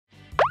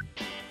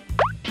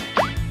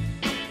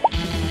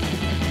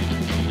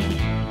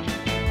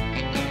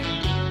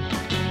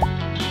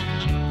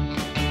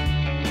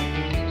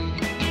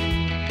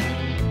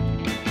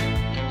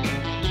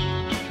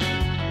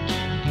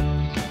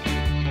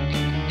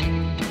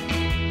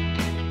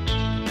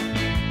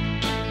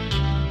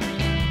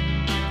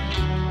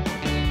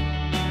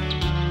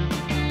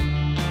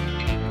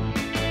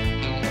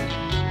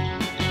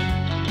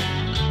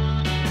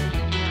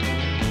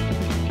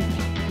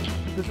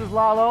is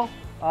Lalo,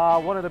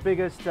 one of the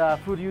biggest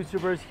food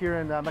YouTubers here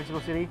in Mexico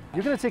City.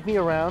 You're gonna take me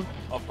around.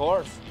 Of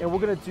course. And we're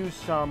gonna do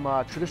some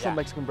traditional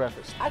Mexican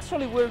breakfast.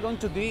 Actually, we're going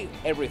to do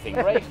everything.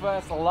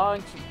 Breakfast,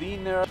 lunch,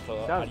 dinner. So,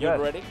 are you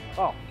ready?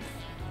 Oh,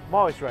 I'm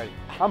always ready.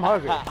 I'm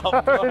hungry.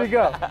 Ready to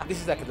go.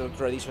 This is like a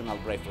traditional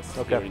breakfast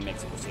here in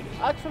Mexico City.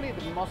 Actually,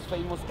 the most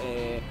famous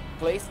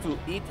place to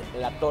eat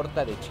la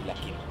torta de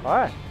chilaquil. All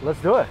right,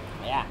 let's do it.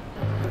 Yeah.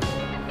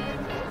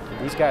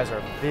 These guys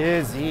are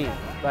busy.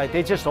 Like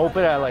they just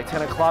opened at like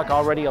 10 o'clock,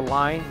 already a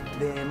line.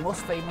 The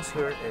most famous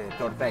here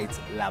torta is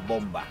la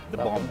bomba. The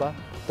bomb.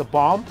 The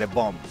bomb? The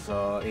bomb.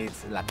 So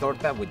it's la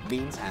torta with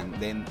beans and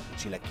then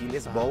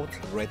chilaquiles, both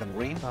red and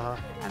green.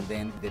 And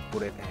then they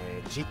put it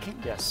chicken.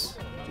 Yes.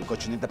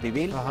 Cochinita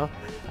pibil.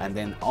 And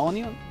then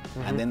onion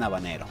and then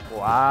habanero.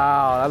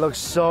 Wow, that looks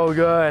so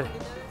good.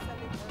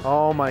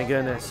 Oh my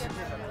goodness.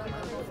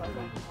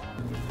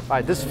 All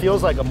right, this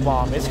feels like a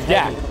bomb. It's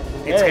heavy. Yeah.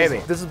 It's heavy.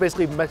 This is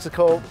basically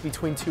Mexico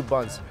between two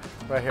buns,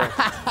 right here.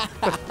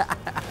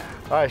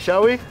 All right,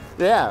 shall we?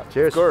 Yeah.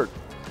 Cheers. Good.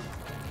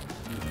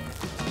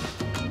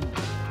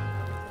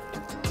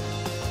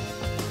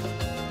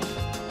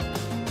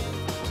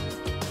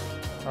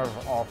 That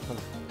is awesome.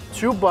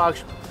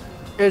 $2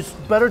 is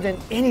better than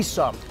any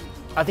sub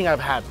I think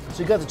I've had.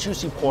 So you got the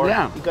juicy pork,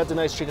 you got the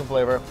nice chicken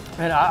flavor,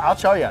 and I'll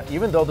tell you,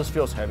 even though this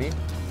feels heavy,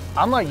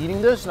 I'm like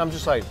eating this and I'm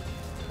just like,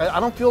 I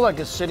don't feel like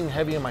it's sitting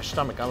heavy in my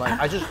stomach. I'm like,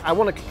 I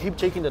want to keep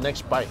taking the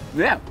next bite.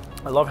 Yeah.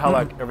 I love how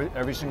like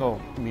every single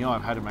meal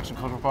I've had in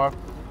Mexico so far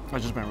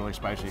has just been really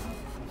spicy.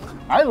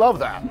 I love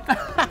that.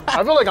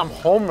 I feel like I'm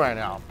home right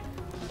now.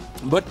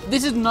 But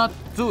this is not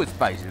too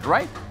spicy,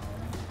 right?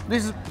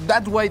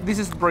 That's why this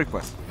is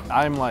breakfast.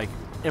 I'm like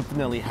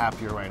infinitely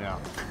happier right now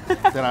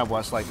than I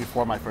was like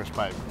before my first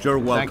bite. You're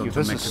welcome. Thank you. To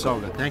this Mexico. is so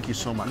good. Thank you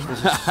so much.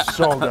 This is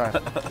so good.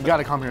 You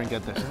gotta come here and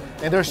get this.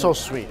 And they're so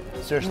sweet.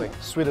 Seriously,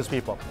 sweetest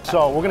people.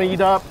 So we're gonna eat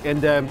up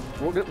and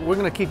we're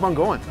gonna keep on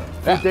going.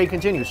 Food day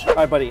continues. All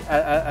right, buddy.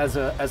 As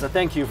a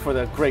thank you for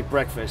the great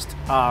breakfast.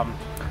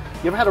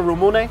 You ever had a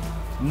rumune?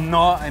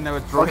 No, I never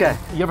tried. Okay.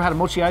 You ever had a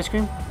mochi ice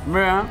cream?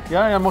 Yeah.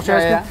 Yeah, mochi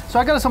ice cream. Yeah. So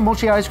I got us some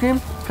mochi ice cream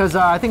because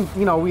I think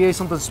we ate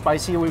something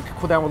spicy. We could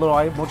cool down with a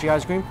little mochi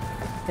ice cream.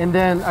 And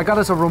then I got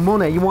us a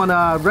rumune. You want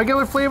a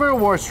regular flavor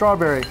or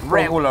strawberry?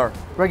 Regular.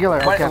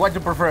 Regular. Okay. What do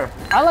you prefer?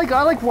 I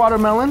like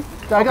watermelon.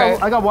 I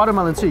got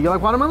watermelon too. You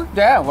like watermelon?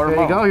 Yeah,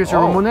 watermelon. There you go. Here's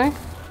your rumune.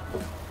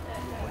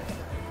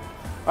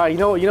 All right. You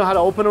know how to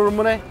open a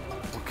rumune?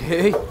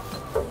 Okay.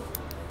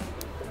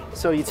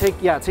 So you take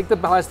the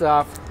plastic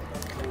off.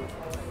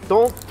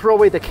 Don't throw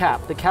away the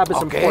cap. The cap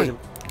is important.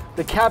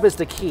 The cap is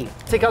the key.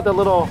 Take out the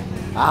little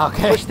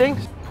push thing.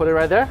 Put it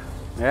right there.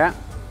 Yeah.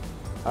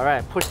 All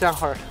right. Push down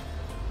hard.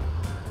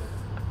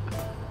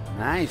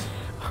 Nice.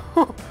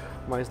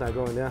 Mine's not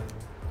going down.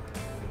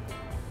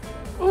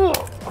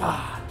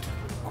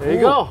 There you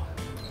go.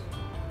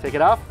 Take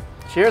it off.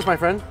 Cheers, my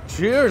friend.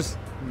 Cheers.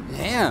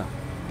 Yeah.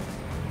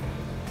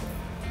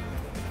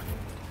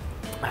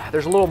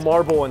 There's a little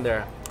marble in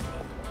there.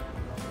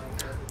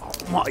 Oh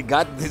my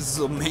God, this is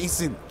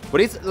amazing.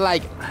 But it's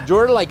like,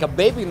 you're like a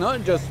baby, no?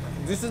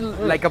 This is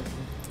like a...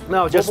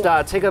 No, just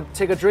take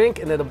a drink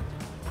and then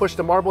push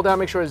the marble down,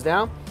 make sure it's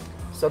down.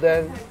 So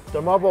then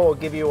the marble will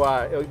give you,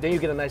 then you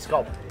get a nice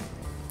gulp.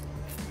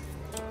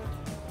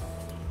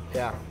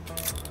 Yeah,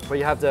 but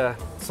you have to,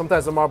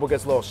 sometimes the marble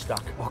gets a little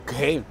stuck.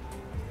 Okay.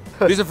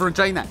 This is from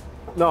China?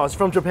 No, it's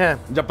from Japan.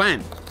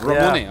 Japan.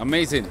 Ramune,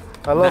 amazing.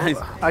 I love it.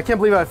 I can't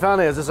believe I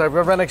found it. It's just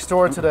right next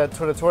door to the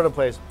torta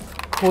place.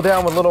 Cool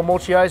down with a little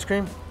mochi ice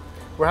cream.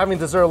 We're having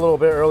dessert a little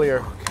bit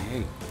earlier.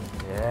 Okay.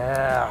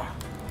 Yeah.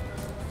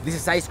 This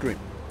is ice cream.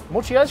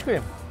 Mochi ice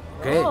cream.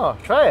 Okay. Oh,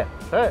 try it.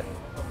 Try it.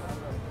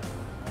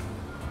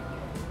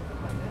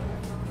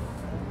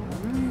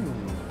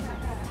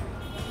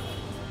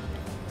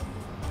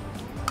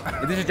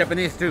 This is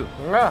Japanese too.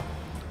 Yeah.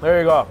 There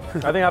you go.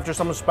 I think after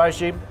something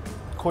spicy,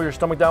 cool your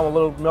stomach down with a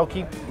little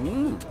milky, a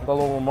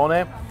little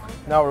limone.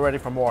 Now we're ready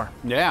for more.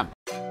 Yeah.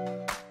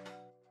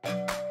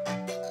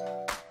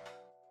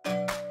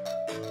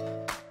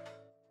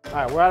 All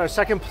right, we're at our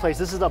second place.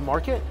 This is the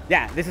market?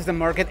 Yeah, this is the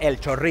Market El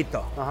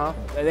Chorrito.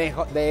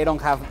 They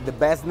don't have the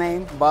best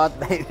name, but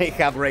they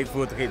have great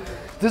food here.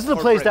 This is the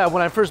place that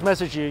when I first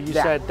messaged you, you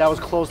said that was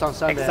closed on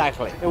Sunday.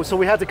 Exactly. So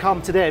we had to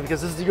come today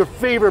because this is your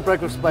favorite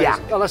breakfast place. Yeah.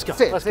 Oh, let's go.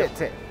 Sit. Let's go.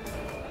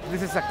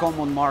 This is a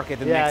common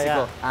market in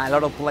Mexico. A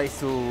lot of places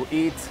to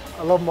eat.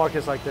 I love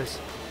markets like this.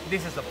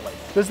 This is the place.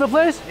 This is the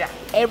place? Yeah.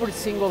 Every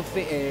single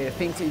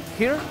thing in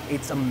here,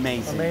 it's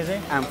amazing.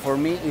 Amazing. And for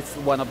me, it's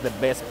one of the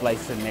best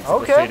places in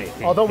Mexico City.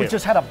 Although we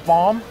just had a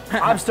bomb,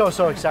 I'm still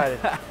so excited.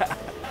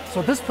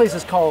 So this place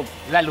is called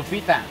La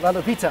Lupita. La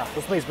Lupita.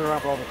 This place has been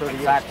around for over 30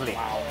 years. Exactly.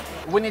 Wow.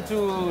 We need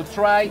to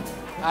try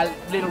a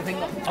little thing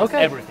of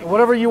everything.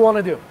 Whatever you want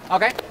to do.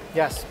 Okay.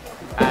 Yes.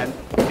 And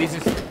this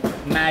is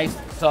nice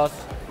sauce,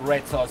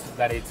 red sauce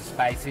that it's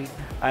spicy.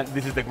 And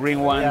this is the green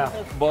one. Yeah.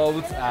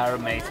 Both are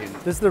amazing.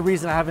 This is the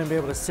reason I haven't been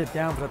able to sit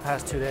down for the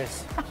past 2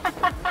 days.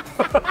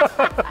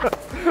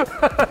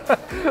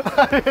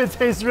 It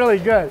tastes really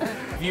good.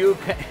 If you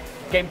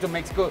came to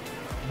Mexico,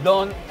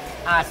 don't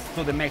ask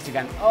to the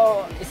Mexican,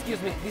 oh,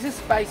 excuse me, this is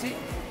spicy?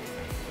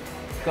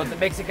 Because the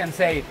Mexicans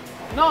say,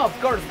 no,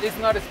 of course, it's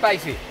not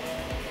spicy,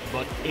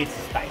 but it's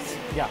spicy.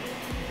 Yeah,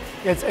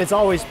 it's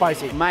always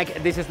spicy.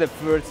 Mike, this is the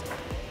first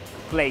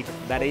plate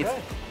that is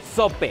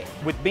sope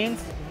with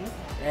beans.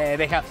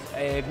 They have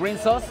green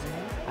sauce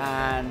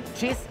and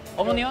cheese,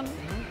 onion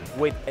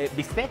with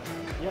bistec,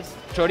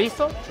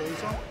 chorizo,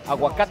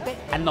 aguacate,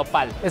 and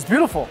nopal. It's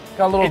beautiful.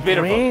 Got a little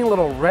green, a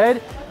little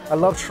red. I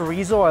love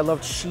chorizo, I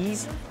love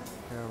cheese.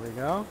 There we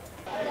go.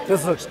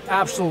 This looks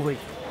absolutely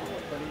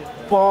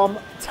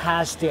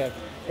bomb-tastic.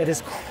 It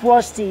is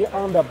crusty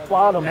on the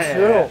bottom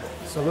too.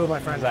 Salud, my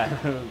friend.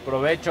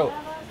 Provecho.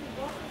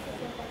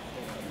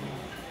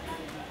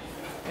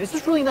 It's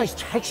just really nice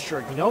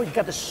texture, you know? You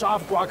got the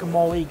soft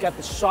guacamole, you got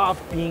the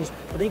soft beans,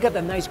 but then you got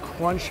the nice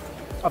crunch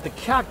of the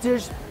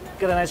cactus, you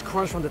got a nice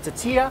crunch from the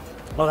tortilla.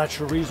 Oh, that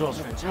chorizo is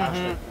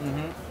fantastic.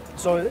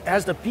 So it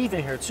has the beef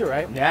in here too,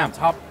 right? Yeah. On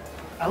top.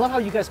 I love how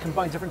you guys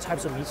combine different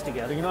types of meats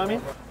together, you know what I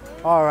mean?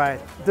 All right,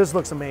 this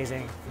looks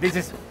amazing. This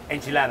is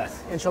enchiladas.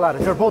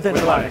 Enchiladas, they're both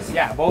enchiladas.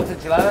 Yeah, both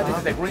enchiladas. This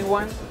is the green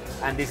one,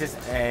 and this is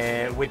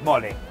with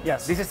mole.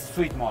 Yes. This is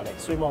sweet mole.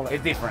 Sweet mole.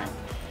 It's different.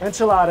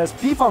 Enchiladas,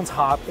 beef on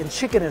top, and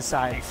chicken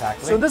inside.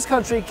 Exactly. So in this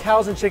country,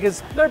 cows and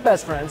chickens, they're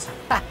best friends.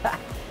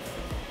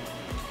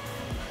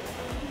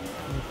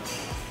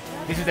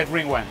 This is the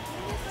green one.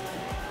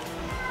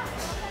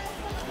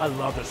 I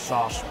love this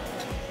sauce.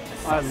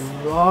 I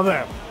love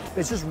it.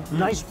 It's just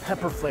nice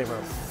pepper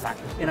flavor.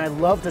 And I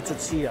love the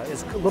tortilla.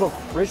 It's a little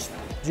crisp.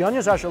 The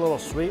onion's actually a little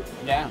sweet.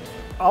 Yeah.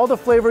 All the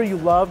flavor you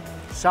love,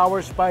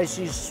 sour,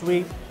 spicy,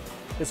 sweet,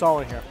 it's all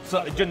in here.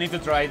 So you need to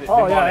try the Oh,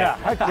 mole. yeah.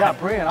 Heck yeah,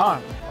 bring it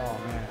on. Oh,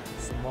 man,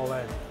 some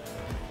mole.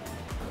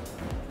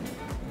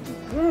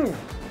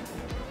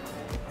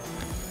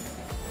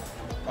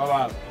 Oh,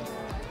 wow.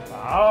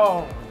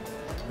 Wow.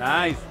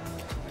 Nice.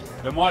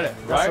 The mole, That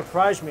right?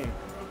 surprised me.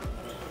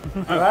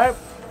 Right?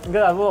 You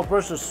get that little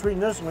burst of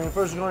sweetness when you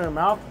first go in your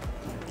mouth.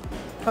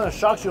 Kind of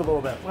shocks you a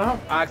little bit.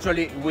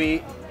 Actually,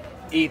 we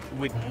eat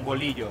with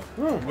bolillo,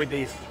 with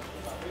this.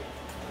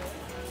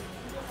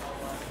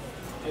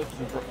 It's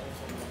super.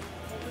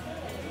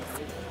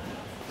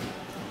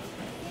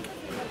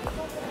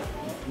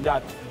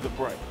 That's the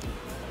bread.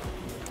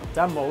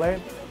 That mole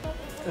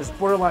is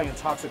borderline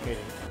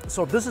intoxicating.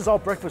 So this is all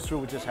breakfast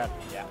food we just had.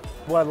 Yeah.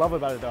 What I love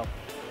about it though,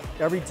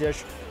 every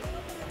dish,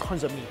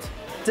 tons of meat.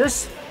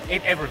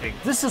 Eat everything.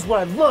 This is what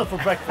I love for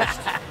breakfast.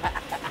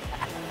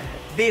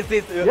 This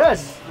is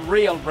Yes.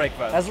 real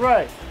breakfast. That's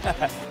right.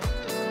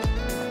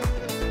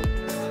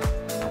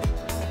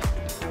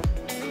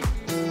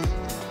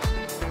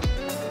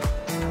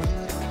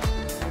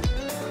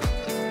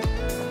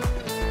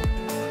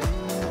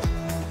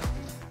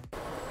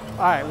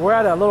 All right, we're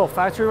at a little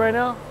factory right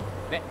now.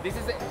 This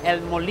is El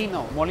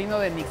Molino, Molino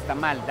de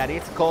Nixtamal, that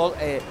is called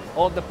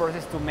all the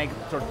process to make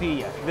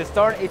tortilla. The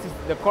start is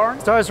the corn,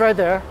 Starts right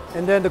there,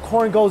 and then the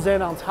corn goes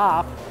in on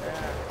top.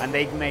 and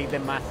they make the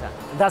masa.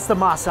 That's the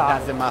masa.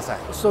 That's the masa.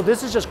 So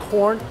this is just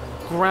corn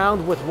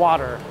ground with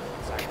water.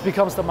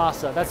 Becomes the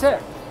masa. That's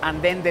it.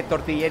 And then the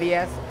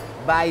tortillerias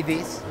buy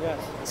this, Yes.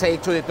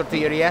 take to the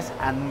tortillerias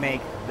and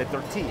make the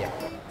tortilla.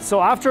 So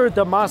after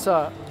the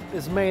masa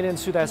is made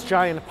into that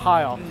giant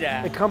pile,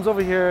 it comes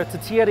over here,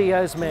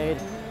 tortilla is made.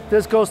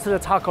 This goes to the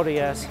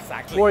taquerias.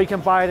 Exactly. Or you can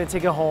buy it and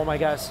take it home, I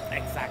guess.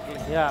 Exactly.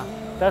 Yeah,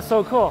 that's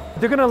so cool.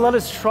 They're gonna let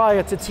us try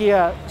a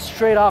tortilla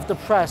straight off the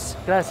press.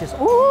 Gracias.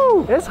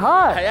 Ooh, it's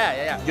hot.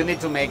 Yeah. You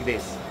need to make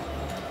this.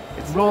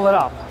 Roll it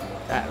up.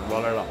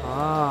 Roll it up.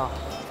 Ah.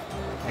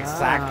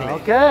 Exactly.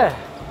 Okay.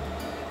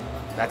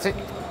 That's it.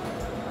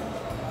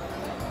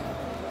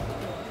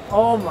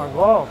 Oh my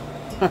God.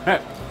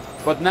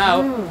 But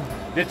now,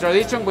 the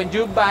tradition when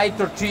you buy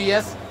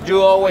tortillas,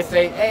 you always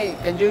say, hey,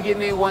 can you give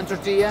me one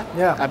tortilla?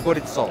 Yeah. And put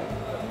it salt.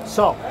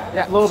 Salt.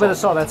 Yeah, A little bit of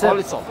salt, that's it.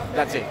 Only salt,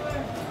 that's it.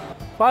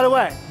 By the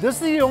way, this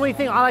is the only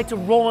thing I like to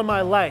roll in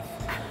my life.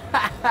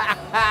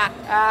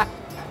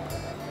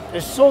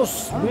 It's so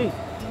sweet.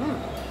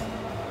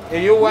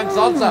 If you want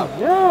salsa,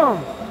 Yeah.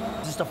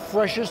 Just the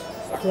freshest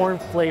corn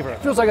flavor.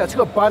 Feels like I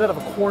took a bite out of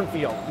a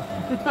cornfield.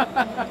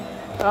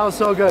 That was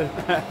so good.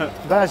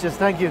 Gracias,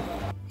 thank you.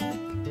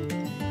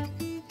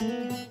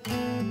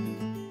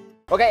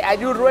 okay, are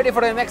you ready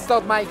for the next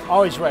stop, Mike?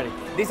 Always ready.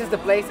 This is the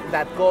place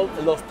that called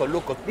Los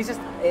Tolucos. This is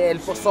El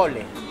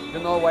Pozole. You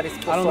know what is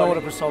pozole? I don't know what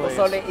a pozole is.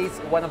 Pozole is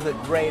one of the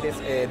greatest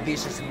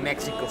dishes in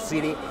Mexico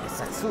City. It's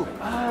a soup.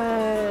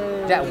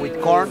 Yeah, with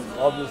corn,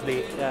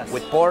 obviously, Yes.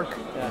 with pork,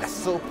 Yes. a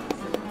soup.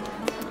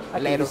 I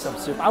can use some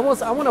soup. I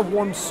want a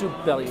warm soup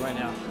belly right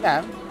now.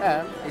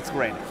 Yeah, it's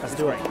great. Let's it's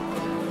do great.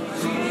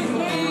 it.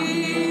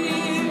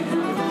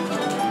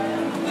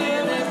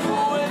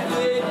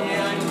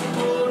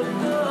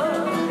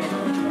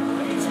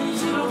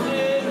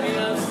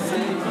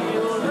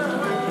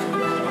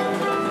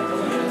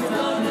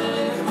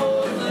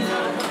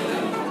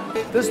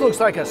 This looks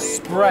like a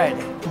spread.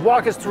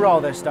 Walk us through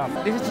all this stuff.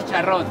 This is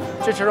chicharrón.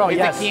 Chicharrón, It's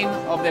yes. the king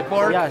of the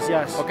pork. Yes,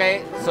 yes.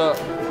 Okay, so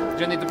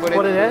you need to put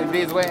Put it it in.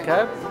 this way.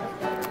 Okay.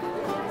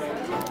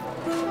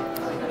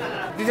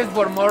 This is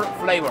for more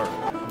flavor.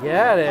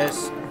 Yeah, it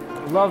is.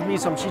 Love me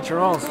some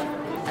chicharrones.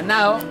 And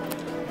now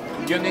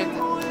you need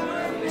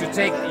to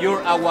take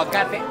your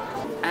aguacate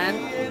and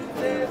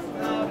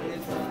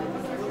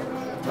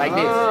like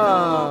this.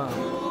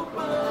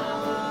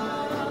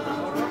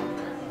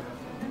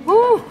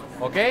 Woo!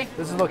 Okay?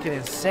 This is looking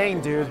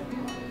insane, dude.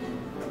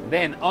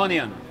 Then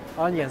onion.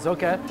 Onions,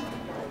 okay.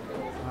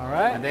 All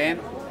right. And then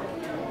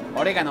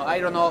oregano. I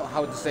don't know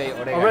how to say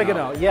oregano.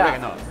 Oregano, yeah.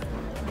 Oregano.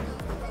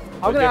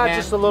 I'm gonna add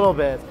just a little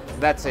bit.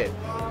 That's it.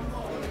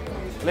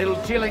 Little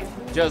chili,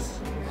 just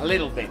a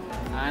little bit.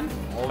 And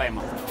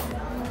lemon.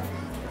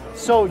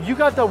 So you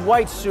got the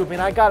white soup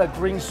and I got a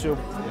green soup.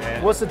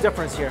 Yeah. What's the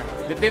difference here?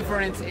 The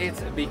difference is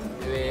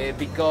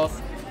because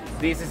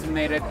this is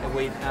made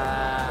with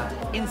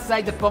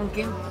inside the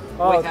pumpkin.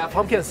 Oh, we have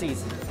pumpkin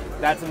seeds.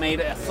 That's made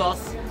a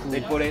sauce.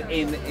 They put it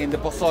in the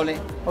pozole.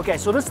 Okay,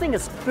 so this thing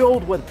is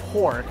filled with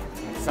pork.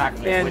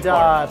 Exactly. And with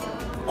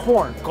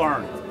corn.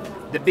 Corn,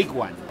 the big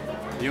one.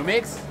 You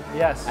mix.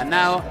 Yes. And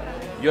now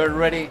you're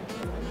ready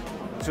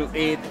to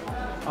eat.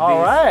 All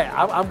right,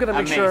 I'm gonna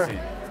make sure amazing.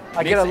 I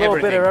Mix get a little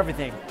bit of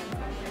everything.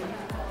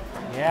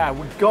 everything. Yeah,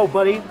 we go,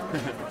 buddy.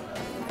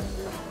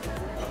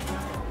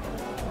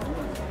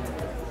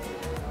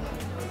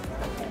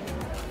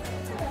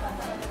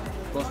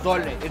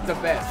 Pozole, it's the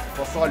best.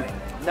 Pozole.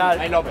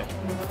 That I love it.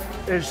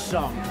 is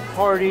some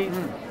hearty,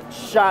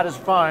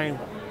 satisfying,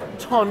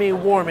 tummy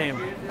warming,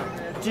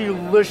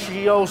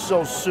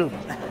 delicioso soup.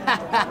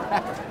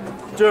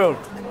 Dude.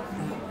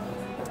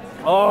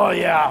 Oh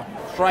yeah.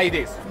 Try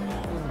this.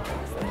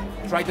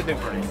 Try the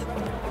difference.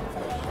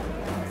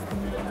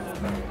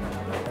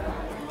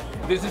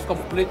 This is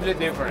completely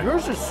different.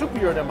 Yours is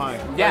soupier than mine.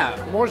 Yeah.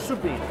 Like, more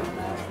soupy.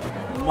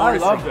 More I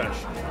love soup.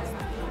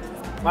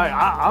 this. Like,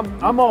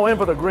 I'm all in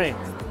for the green.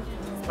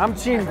 I'm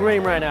team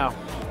green right now.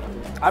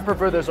 I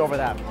prefer this over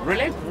that.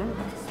 Really?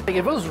 Like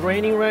if it was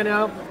raining right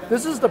now,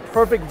 this is the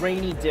perfect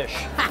rainy dish.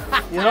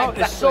 You know,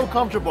 it's so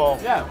comfortable.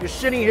 Yeah. You're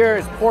sitting here,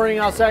 it's pouring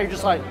outside, you're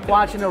just like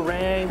watching the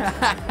rain,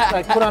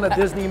 like put on a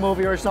Disney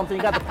movie or something.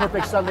 You got the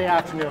perfect Sunday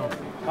afternoon.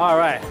 All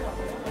right.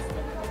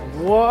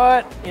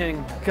 What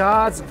in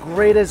God's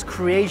greatest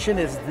creation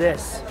is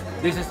this?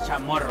 This is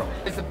chamorro.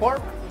 It's the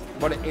pork,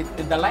 but it's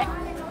the leg.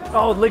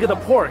 Oh, look at the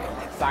pork.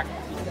 Exactly.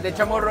 The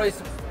chamorro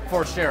is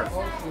for sure.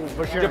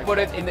 For sure. You put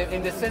it in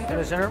the center. In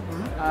the center?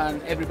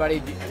 And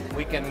everybody,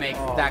 we can make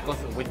tacos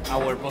with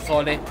our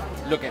pozole.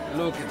 Look at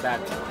that.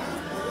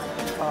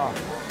 Oh.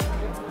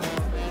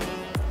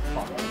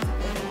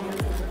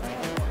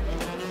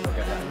 Look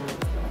at that.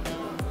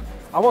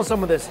 I want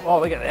some of this. Oh,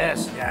 look at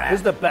this. Yeah. This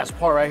is the best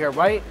part right here,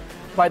 right?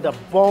 By the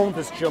bone,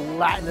 this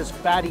gelatinous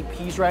fatty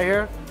piece right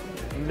here.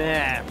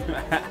 Man.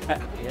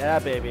 Yeah,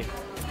 baby.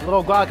 A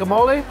little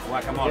guacamole?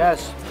 Guacamole.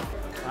 Yes.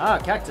 Ah,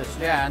 cactus.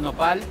 Yeah,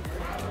 nopal.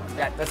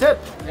 Yeah, That's it.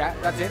 yeah,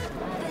 that's it.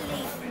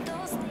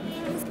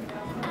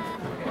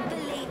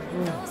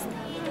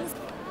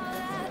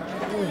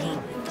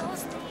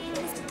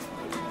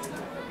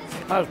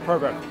 That was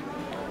perfect.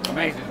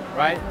 Amazing,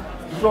 right?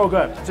 So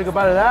good. Take a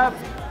bite of that.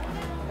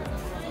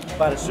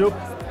 Bite of soup.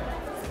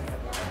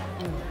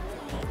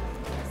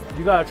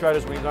 You gotta try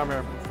this when you come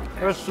here.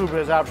 This soup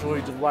is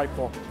absolutely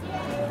delightful.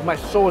 My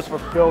soul is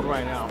fulfilled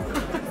right now.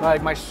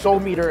 Like my soul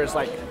meter is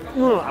like,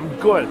 I'm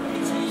good.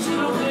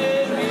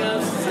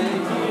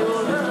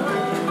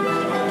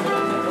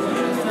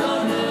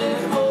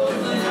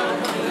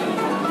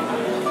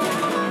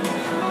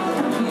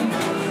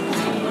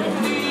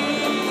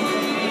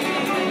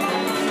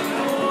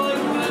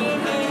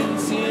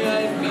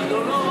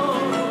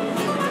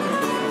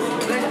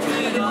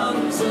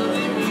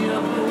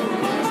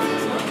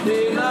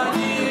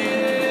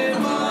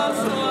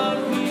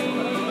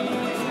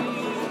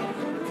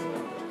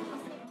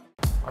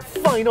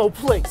 Final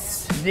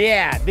place.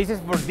 Yeah, this is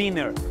for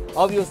dinner.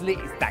 Obviously,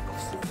 it's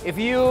tacos. If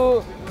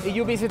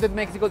you visited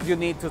Mexico, you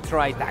need to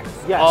try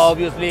tacos. Yes.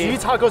 Obviously. Do you eat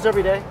tacos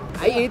every day?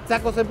 I eat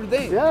tacos every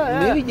day.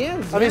 Yeah. Maybe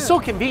yes. I mean, it's so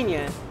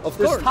convenient. Of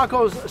There's course.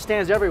 tacos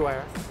stands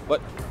everywhere.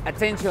 But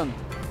attention,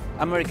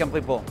 American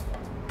people.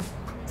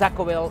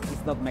 Taco Bell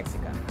is not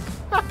Mexican.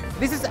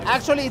 This is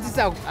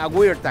a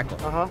weird taco.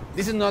 Uh-huh.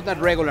 This is not a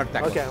regular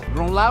taco. Okay.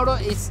 Don Lauro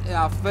is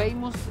a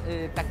famous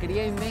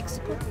taqueria in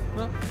Mexico,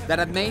 no? That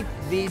had made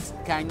this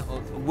kind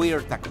of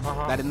weird tacos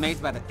that is made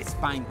by the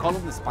spine,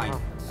 column spine.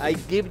 I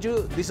give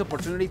you this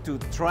opportunity to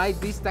try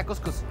these tacos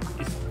because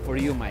it's for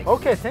you, Mike.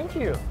 Okay, thank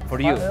you.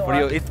 For you, for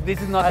you. This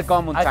is not a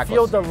common tacos. I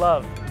feel the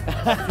love.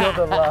 I feel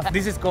the love.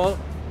 This is called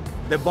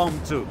the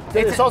bomb too.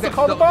 It's also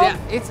called the bomb?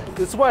 Yeah,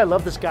 This is why I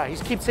love this guy. He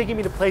keeps taking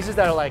me to places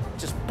that are like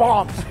just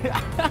bombs.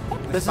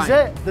 This is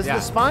it? This is the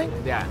spine?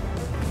 Yeah.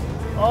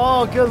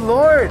 Oh, good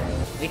Lord.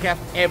 They have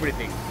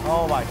everything.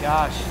 Oh my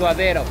gosh.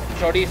 Suadero,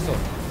 chorizo,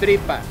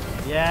 tripa,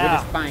 Yeah.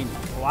 with the spine.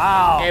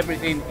 Wow.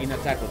 Everything in a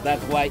taco.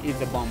 That's why it's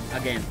the bomb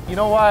again. You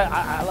know what?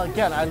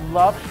 Again, I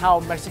love how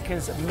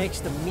Mexicans mix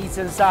the meats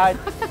inside.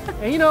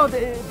 And you know,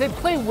 they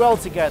play well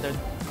together.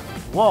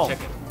 Whoa. Check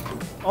it.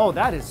 Oh,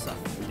 that is a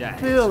Yeah,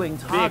 filling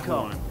it's a big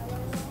taco. one.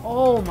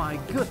 Oh my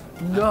good.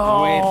 With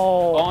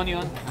No.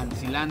 onion and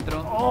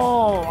cilantro,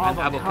 Oh, and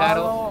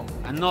avocado.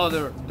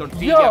 Another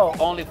tortilla Yo,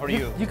 only for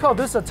you. You call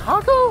this a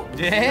taco?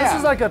 Yeah. This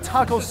is like a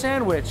taco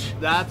sandwich.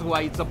 That's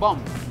why it's a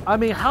bomb. I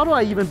mean, how do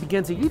I even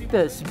begin to eat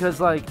this? Because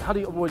like, how do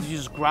you, would you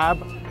just grab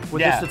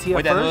with this tortilla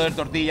with first? another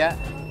tortilla,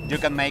 you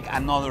can make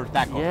another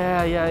taco.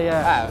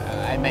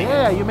 Yeah. I make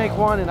Yeah, it. you make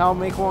one and I'll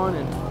make one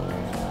and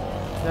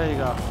there you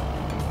go.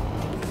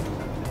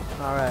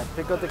 All right,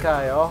 pico de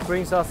gallo,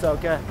 green salsa,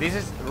 okay. This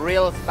is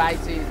real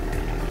spicy.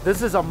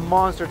 This is a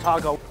monster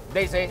taco.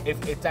 They say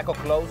if a taco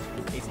close,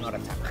 it's not a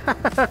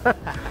taco.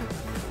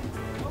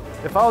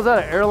 If I was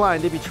at an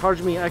airline, they'd be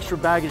charging me extra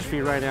baggage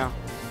fee right now.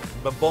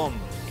 The bomb.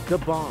 The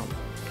bomb.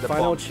 The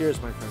Final bomb.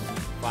 cheers, my friend.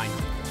 Fine.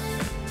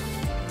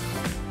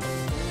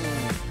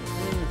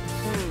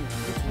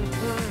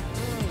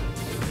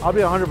 I'll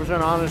be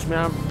 100% honest,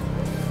 man.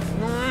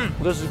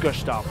 This is good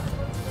stuff.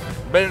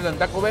 Better than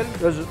Taco Bell?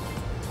 This is,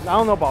 I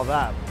don't know about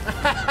that.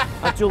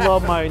 I do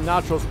love my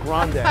nachos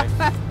grande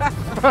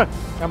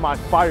and my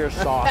fire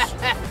sauce.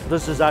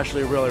 This is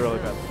actually really, really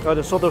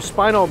good. So the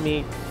spinal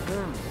meat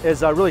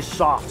is really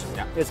soft.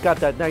 Yeah. It's got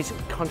that nice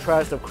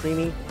contrast of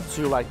creamy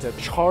to like the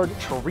charred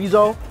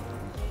chorizo.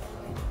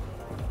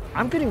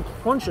 I'm getting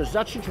crunches. Is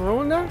that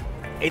chicharron in there?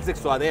 It's the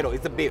suadero,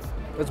 it's the beef.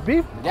 It's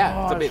beef? Yeah,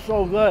 oh, it's a beef.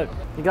 So good.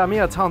 You got me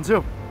at tongue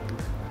too.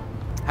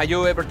 Have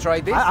you ever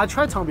tried this? I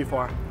tried tongue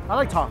before. I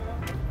like tongue.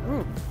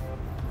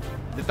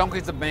 The tongue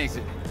is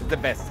amazing. It's the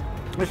best.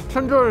 It's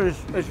tender, it's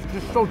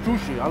just so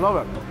juicy. I love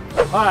it.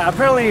 All right,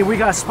 apparently we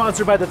got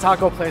sponsored by the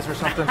taco place or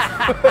something.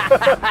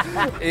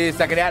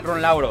 Taqueria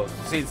Don Lauro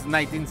since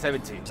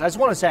 1970. I just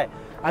want to say,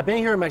 I've been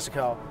here in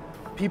Mexico.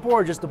 People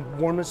are just the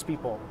warmest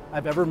people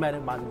I've ever met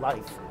in my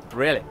life.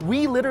 Really?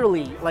 We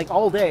literally, like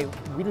all day,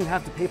 we didn't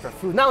have to pay for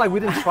food. Not like we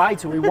didn't try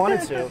to, we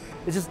wanted to.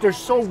 It's just, they're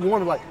so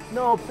warm. Like,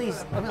 no,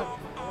 please,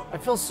 I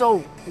feel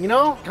so, you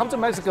know, come to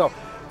Mexico.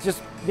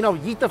 Just, you know,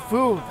 eat the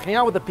food, hang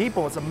out with the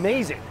people. It's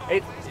amazing.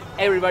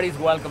 Everybody's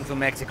welcome to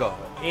Mexico.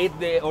 Eat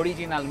the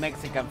original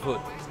Mexican food.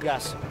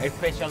 Yes.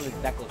 Especially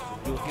tacos.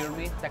 You hear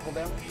me, Taco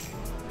Bell?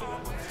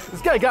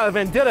 This guy got a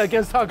vendetta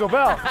against Taco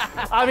Bell.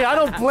 I mean, I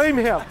don't blame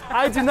him.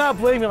 I do not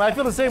blame him. I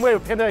feel the same way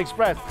with Panda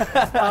Express.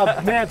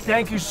 Man,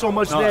 thank you so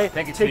much today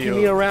taking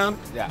me around.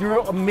 Yeah. You're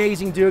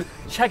amazing, dude.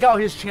 Check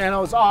out his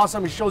channel. It's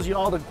awesome. He shows you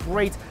all the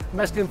great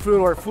Mexican food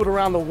or food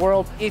around the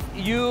world. If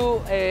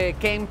you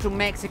came to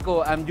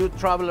Mexico and you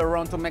travel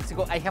around to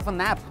Mexico, I have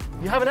an app.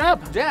 You have an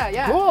app?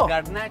 Yeah. Cool.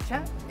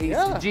 Garnacha is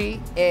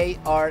Garnacha.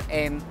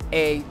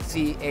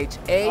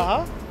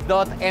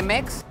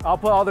 .mx. I'll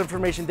put all the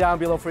information down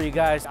below for you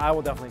guys. I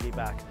will definitely be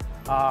back.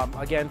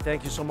 Again,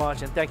 thank you so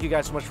much, and thank you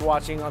guys so much for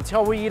watching.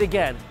 Until we eat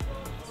again,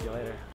 see you later.